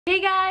Hey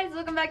guys,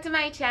 welcome back to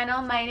my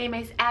channel. My name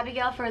is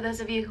Abigail for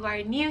those of you who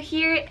are new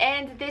here,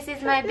 and this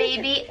is my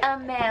baby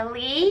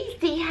Amelie.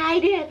 Say hi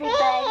to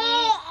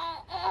everybody.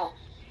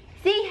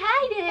 Say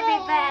hi to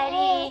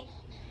everybody.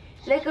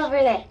 Look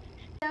over there.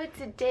 So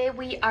today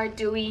we are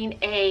doing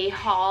a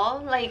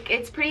haul. Like,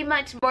 it's pretty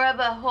much more of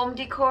a home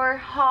decor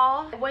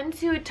haul. I went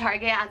to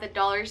Target at the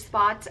dollar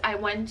spot. I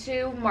went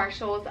to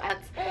Marshall's.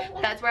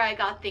 That's where I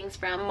got things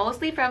from,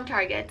 mostly from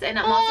Target. And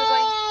I'm also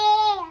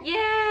going,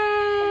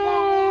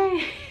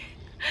 yay!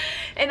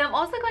 And I'm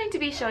also going to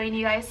be showing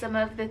you guys some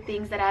of the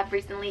things that I've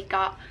recently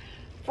got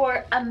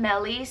for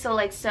Amelie. So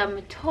like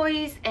some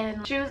toys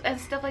and shoes and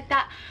stuff like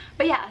that.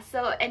 But yeah,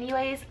 so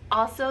anyways,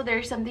 also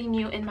there's something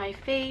new in my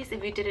face.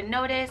 If you didn't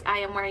notice, I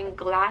am wearing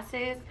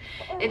glasses.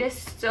 It is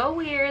so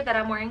weird that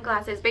I'm wearing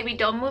glasses. Baby,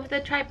 don't move the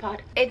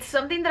tripod. It's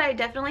something that I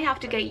definitely have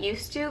to get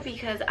used to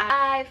because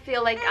I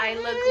feel like I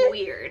look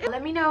weird.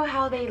 Let me know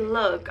how they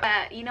look.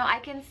 You know, I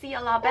can see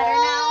a lot better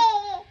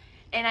now.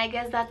 And I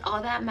guess that's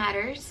all that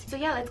matters. So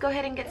yeah, let's go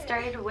ahead and get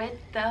started with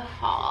the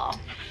haul.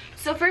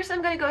 So first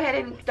I'm gonna go ahead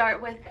and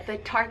start with the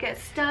Target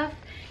stuff.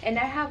 And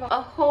I have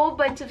a whole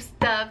bunch of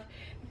stuff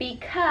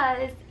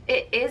because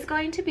it is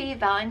going to be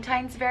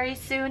Valentine's very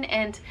soon,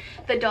 and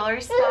the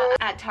dollar spot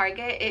at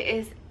Target, it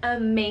is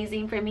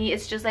amazing for me.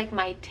 It's just like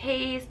my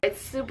taste.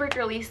 It's super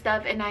girly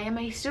stuff, and I am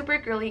a super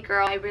girly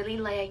girl. I really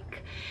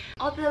like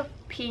all the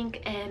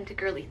pink and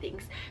girly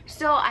things,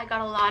 so I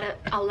got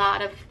a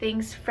lot of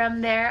things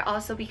from there,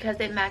 also because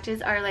it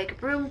matches our like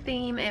room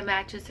theme, it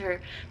matches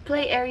her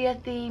play area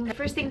theme. The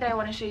first thing that I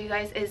want to show you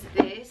guys is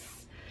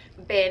this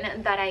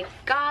bin that I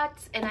got,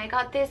 and I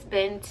got this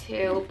bin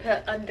to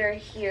put under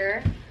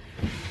here,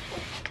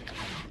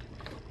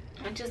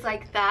 just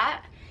like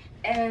that.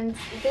 And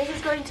this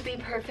is going to be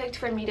perfect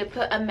for me to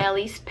put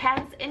Amelie's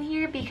pants in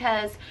here,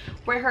 because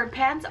where her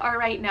pants are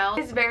right now,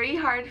 it's very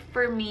hard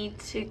for me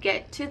to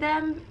get to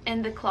them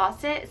in the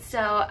closet.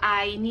 So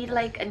I need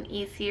like an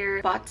easier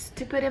spot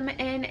to put them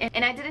in.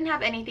 And I didn't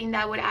have anything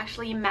that would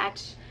actually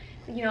match,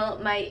 you know,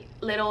 my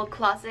little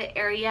closet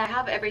area. I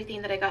have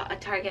everything that I got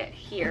at Target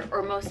here,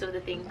 or most of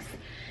the things.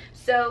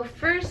 So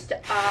first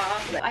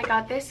off, I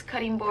got this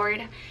cutting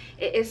board.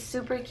 It is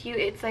super cute.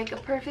 It's like a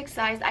perfect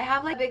size. I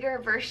have like a bigger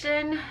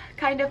version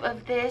kind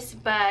of this,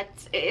 but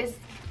it is,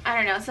 I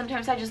don't know,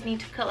 sometimes I just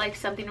need to cut like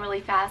something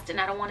really fast and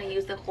I don't want to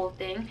use the whole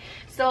thing.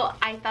 So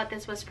I thought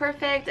this was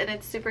perfect, and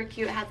it's super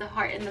cute. It has a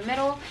heart in the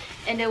middle,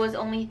 and it was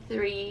only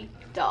 $3.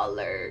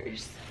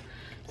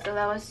 So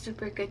that was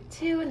super good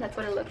too, and that's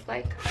what it looks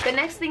like. The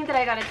next thing that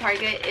I got at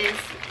Target is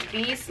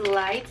these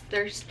lights.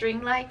 They're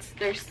string lights.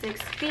 They're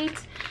 6 feet,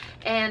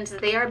 and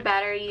they are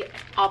battery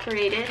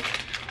operated,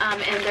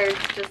 and they're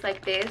just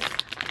like this.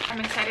 I'm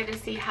excited to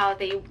see how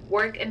they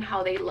work and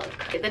how they look.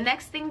 The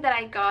next thing that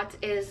I got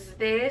is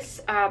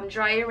this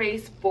dry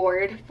erase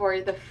board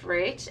for the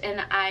fridge,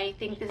 and I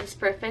think this is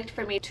perfect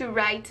for me to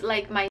write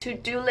like my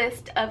to-do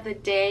list of the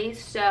day.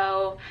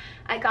 So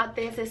I got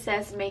this. It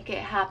says make it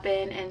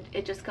happen, and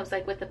it just comes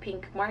like with a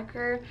pink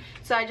marker.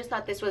 So I just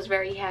thought this was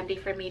very handy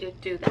for me to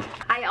do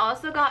that. I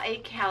also got a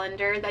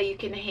calendar that you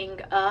can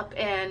hang up,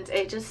 and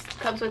it just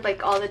comes with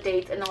like all the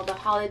dates and all the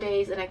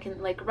holidays, and I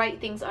can like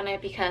write things on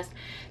it, because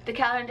the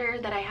calendar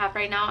that I have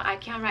right now, I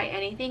can't write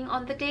anything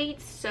on the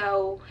dates.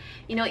 So,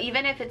 you know,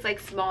 even if it's like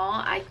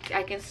small, I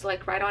can still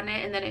like write on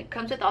it, and then it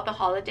comes with all the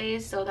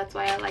holidays, so that's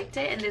why I liked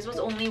it. And this was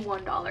only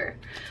 $1.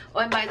 Oh,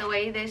 and by the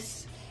way,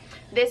 this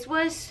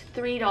was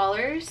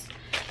 $3,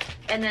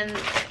 and then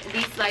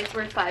these lights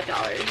were $5.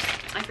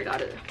 I forgot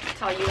to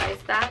tell you guys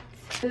that.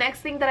 The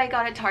next thing that I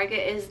got at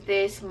Target is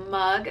this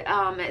mug.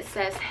 It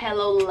says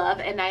hello love,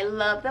 and I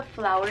love the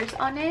flowers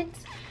on it.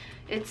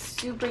 It's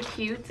super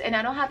cute, and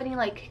I don't have any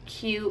like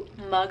cute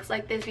mugs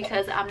like this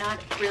because I'm not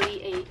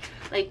really a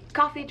like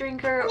coffee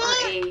drinker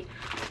or a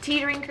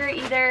tea drinker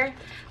either.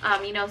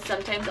 You know,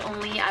 sometimes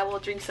only I will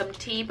drink some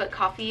tea, but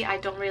coffee I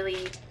don't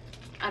really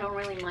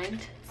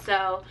mind.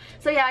 So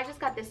yeah, I just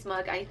got this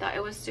mug. I thought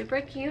it was super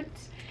cute.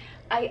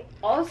 I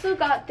also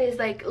got this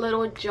like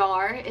little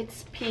jar.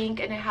 It's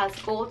pink and it has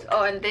gold.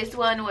 Oh, and this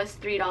one was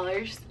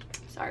 $3.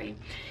 Sorry.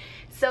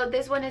 So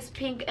this one is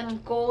pink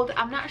and gold.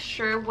 I'm not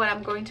sure what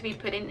I'm going to be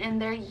putting in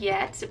there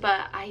yet,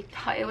 but I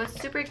thought it was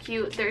super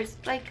cute. There's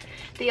like,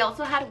 they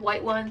also had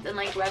white ones and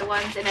like red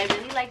ones, and I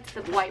really liked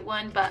the white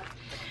one, but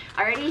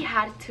I already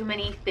had too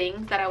many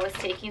things that I was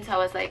taking, so I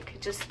was like,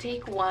 just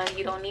take one,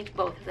 you don't need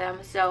both of them.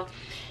 So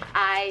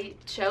I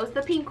chose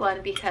the pink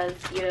one because,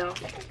 you know,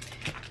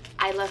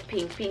 I love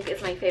pink. Pink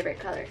is my favorite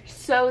color.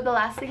 So the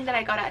last thing that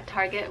I got at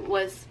Target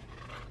was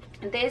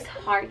this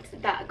heart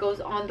that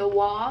goes on the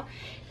wall,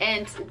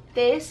 and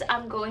this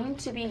I'm going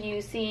to be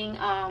using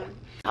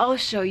I'll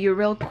show you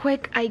real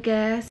quick, I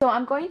guess. So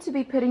I'm going to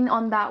be putting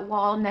on that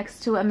wall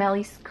next to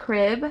Amelie's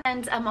crib,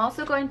 and I'm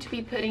also going to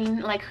be putting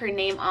like her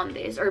name on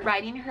this, or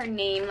writing her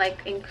name like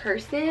in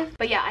cursive.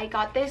 But yeah, I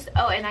got this.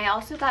 Oh, and I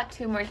also got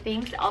 2 more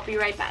things. I'll be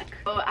right back.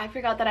 Oh, I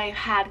forgot that I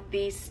had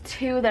these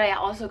 2 that I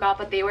also got,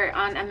 but they were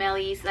on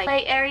Amelie's like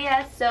play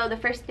area. So the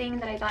first thing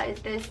that I got is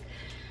this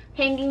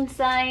hanging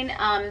sign.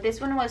 This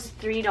one was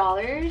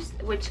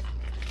 $3, which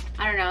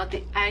I don't know,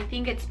 I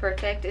think it's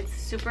perfect. It's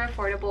super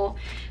affordable.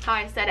 How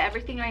I said,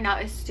 everything right now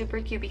is super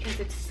cute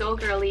because it's so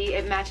girly.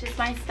 It matches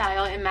my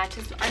style, it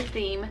matches our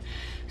theme.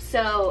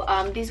 So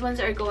these ones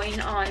are going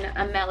on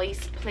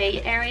Amelie's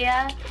play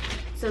area.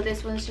 So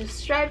this one's just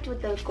striped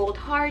with the gold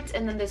hearts,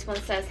 and then this one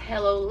says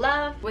hello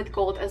love with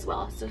gold as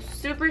well. So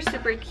super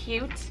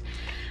cute.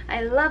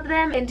 I love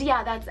them. And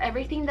yeah, that's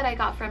everything that I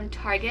got from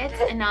Target.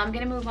 And now I'm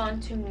gonna move on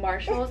to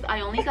Marshall's.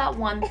 I only got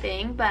one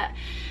thing, but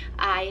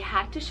I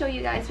had to show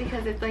you guys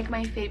because it's like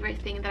my favorite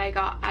thing that I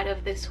got out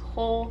of this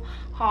whole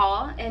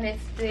haul. And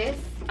it's this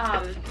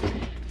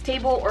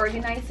table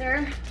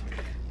organizer.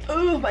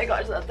 Oh my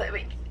gosh, that's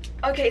heavy.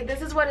 Okay,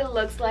 this is what it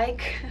looks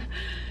like.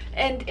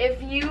 And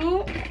if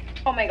you,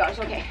 oh my gosh,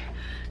 okay.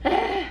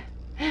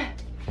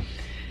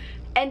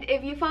 And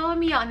if you follow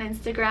me on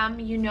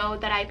Instagram, you know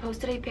that I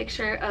posted a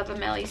picture of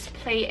Amelie's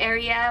play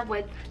area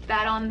with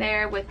that on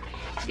there, with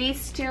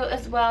these two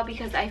as well,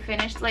 because I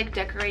finished like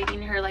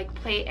decorating her like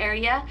play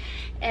area.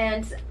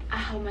 And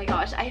oh my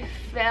gosh, I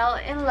fell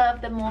in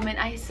love the moment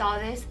I saw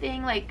this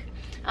thing. Like,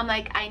 I'm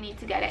like, I need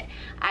to get it.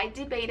 I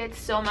debated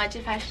so much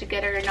if I should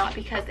get it or not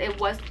because it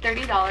was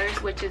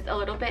 $30, which is a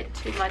little bit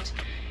too much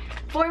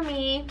for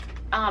me.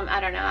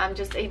 I don't know, I'm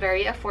just a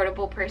very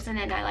affordable person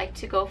and I like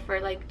to go for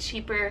like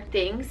cheaper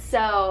things.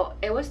 So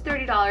it was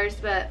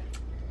 $30, but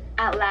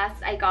at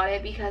last I got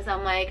it because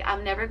I'm like,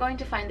 I'm never going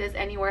to find this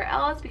anywhere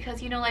else,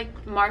 because you know, like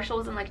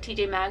Marshall's and like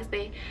TJ Maxx,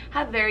 they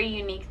have very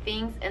unique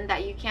things and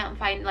that you can't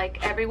find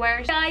like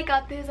everywhere. So I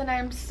got this and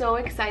I'm so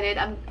excited.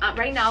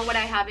 Right now what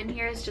I have in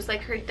here is just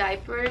like her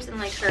diapers and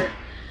like her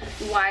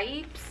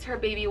wipes, her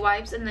baby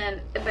wipes, and then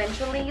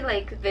eventually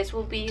like this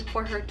will be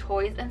for her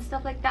toys and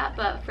stuff like that,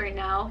 but for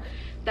now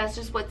that's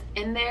just what's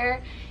in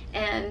there.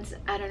 And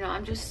I don't know,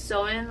 I'm just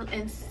so in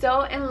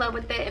love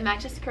with it. It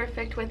matches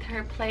perfect with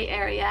her play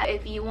area.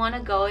 If you want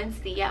to go and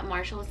see at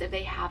Marshall's if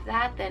they have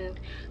that, then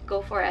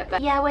go for it.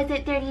 But yeah, was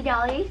it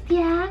 $30?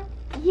 Yeah.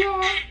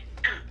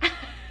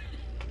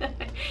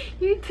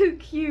 You're too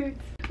cute.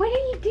 What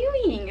are you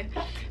doing?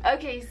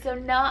 Okay, so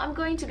now I'm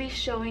going to be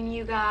showing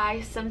you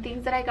guys some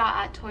things that I got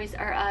at Toys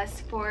R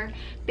Us for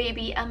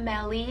baby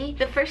Amelie.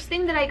 The first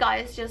thing that I got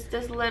is just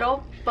this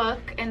little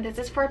book, and this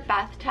is for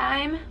bath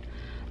time.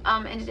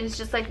 And it's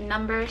just like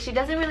numbers. She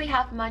doesn't really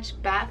have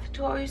much bath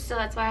toys, so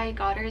that's why I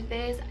got her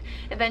this.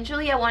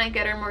 Eventually I want to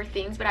get her more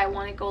things, but I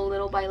want to go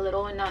little by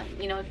little and not,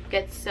 you know,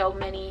 get so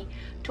many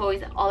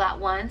toys all at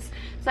once.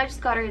 So I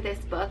just got her this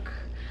book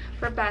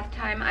for bath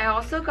time. I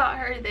also got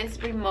her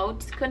this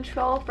remote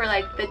control for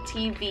like the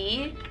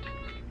TV.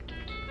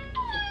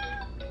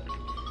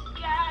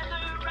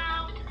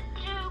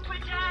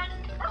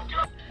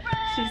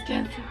 She's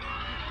dancing.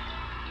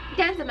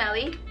 Dance,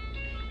 Amelie.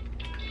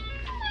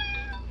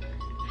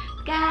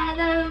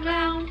 Gather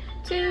round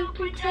to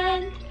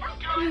pretend.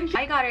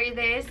 I got her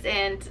this,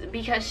 and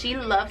because she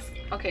loves,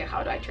 okay,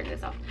 how do I turn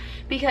this off?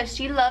 Because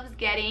she loves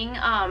getting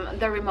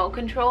the remote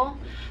control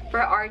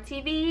for our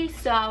TV.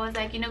 So I was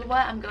like, you know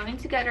what, I'm going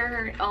to get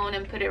her own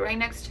and put it right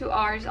next to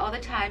ours all the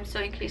time, so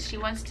in case she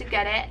wants to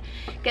get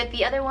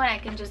the other one, I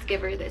can just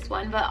give her this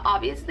one. But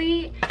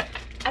obviously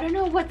I don't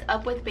know what's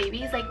up with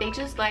babies, like they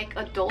just like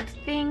adult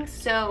things.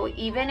 So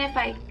even if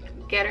I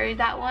get her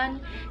that one,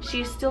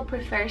 she still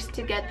prefers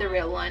to get the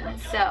real one.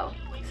 So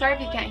sorry if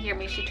you can't hear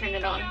me, she turned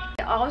it on.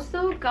 I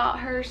also got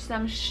her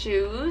some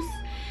shoes.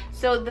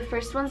 So the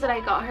first ones that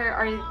I got her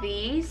are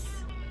these,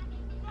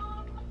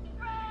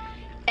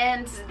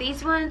 and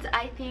these ones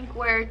I think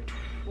were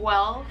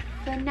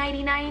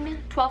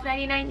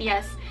 $12.99,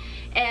 yes.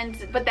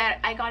 But that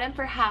I got them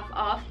for half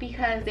off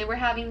because they were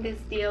having this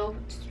deal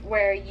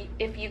where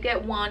if you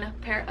get one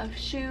pair of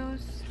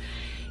shoes,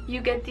 you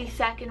get the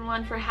second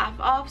one for half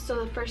off. So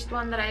the first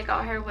one that I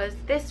got her was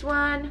this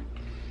one,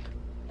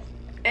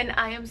 and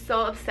I am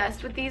so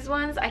obsessed with these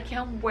ones. I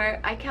can't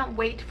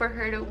wait for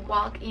her to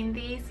walk in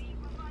these.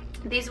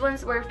 These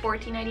ones were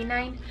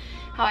 $14.99,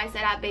 how I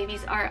said, at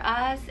Babies R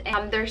Us.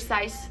 And they're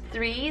size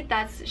 3.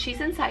 She's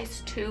in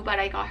size 2, but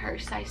I got her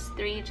size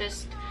 3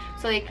 just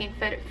so they can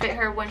fit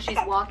her when she's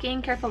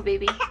walking. Careful,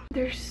 baby.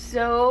 They're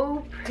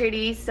so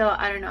pretty. So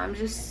I don't know, I'm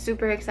just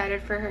super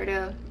excited for her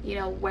to, you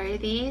know, wear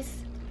these.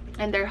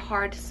 And they're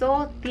hard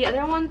sole. The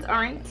other ones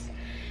aren't.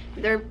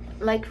 They're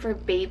like for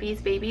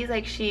babies.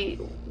 Like she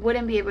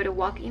wouldn't be able to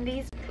walk in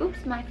these.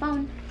 Oops, my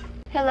phone.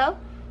 Hello?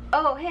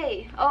 Oh,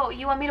 hey. Oh,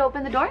 you want me to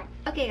open the door?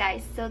 Okay,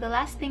 guys, so the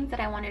last things that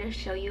I wanted to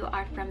show you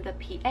are from the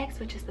PX,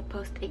 which is the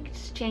post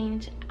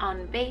exchange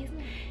on base.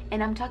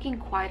 And I'm talking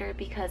quieter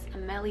because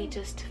Amelie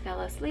just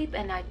fell asleep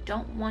and I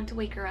don't want to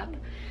wake her up.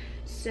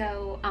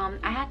 So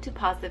I had to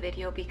pause the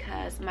video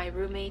because my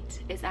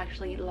roommate is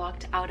actually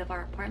locked out of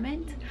our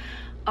apartment.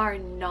 Our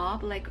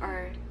knob, like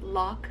our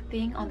lock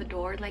thing on the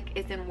door, like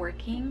isn't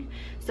working.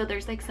 So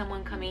there's like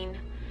someone coming.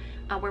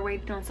 We're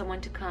waiting on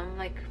someone to come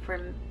like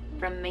from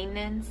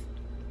maintenance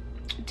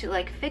to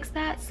like fix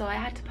that. So I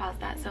had to pause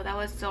that. So that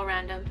was so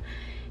random.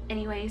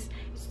 Anyways,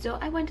 so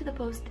I went to the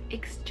post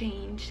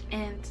exchange,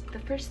 and the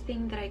first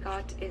thing that I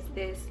got is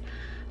this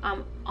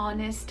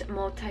Honest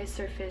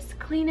multi-surface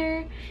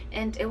cleaner,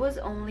 and it was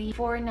only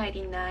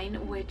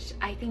 $4.99, which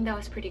I think that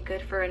was pretty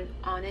good for an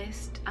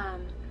Honest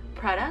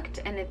product.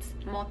 And it's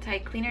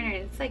multi-cleaner and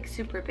it's like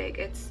super big.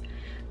 It's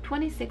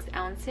 26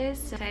 ounces.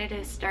 So I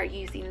decided to start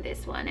using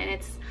this one, and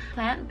it's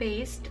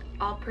plant-based,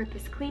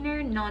 all-purpose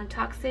cleaner,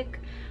 non-toxic,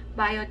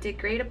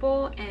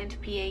 biodegradable, and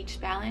pH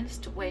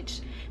balanced,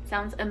 which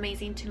sounds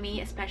amazing to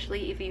me,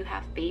 especially if you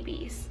have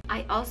babies.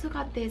 I also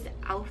got this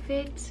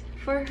outfit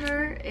for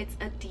her. It's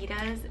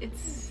Adidas.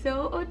 It's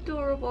so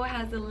adorable. It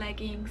has the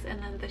leggings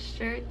and then the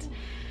shirt.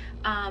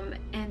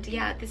 And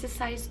yeah, this is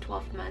size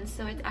 12 months,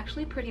 so it's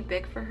actually pretty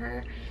big for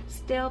her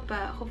still,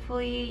 but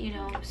hopefully, you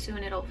know, soon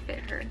it'll fit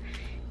her.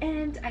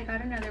 And I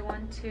got another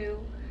one too.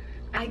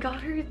 I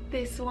got her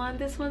this one.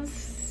 This one's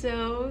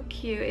so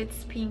cute.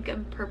 It's pink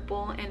and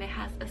purple, and it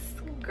has a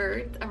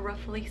skirt, a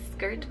ruffly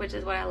skirt, which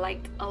is what I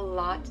liked a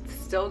lot.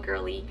 It's so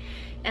girly.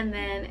 And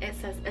then it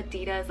says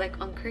Adidas like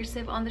on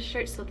cursive on the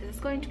shirt, so this is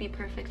going to be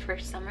perfect for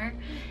summer.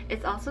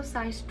 It's also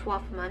size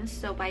 12 months,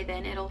 so by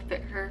then it'll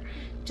fit her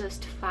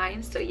just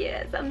fine. So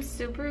yes, I'm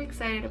super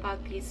excited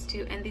about these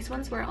two, and these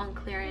ones were on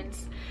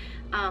clearance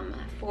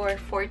for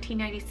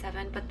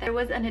 $14.97, but there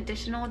was an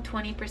additional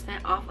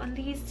 20% off on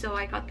these, so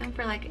I got them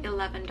for like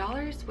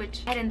 $11,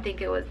 which I didn't think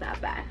it was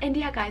that bad. And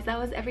yeah guys, that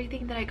was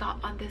everything that I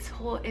got on this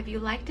haul. If you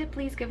liked it,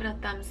 please give it a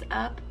thumbs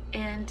up,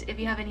 and if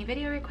you have any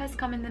video requests,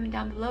 comment them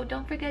down below.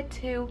 Don't forget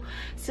to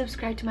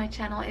subscribe to my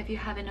channel if you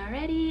haven't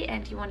already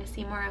and you want to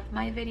see more of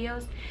my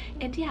videos.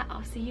 And yeah,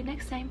 I'll see you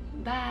next time.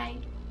 Bye.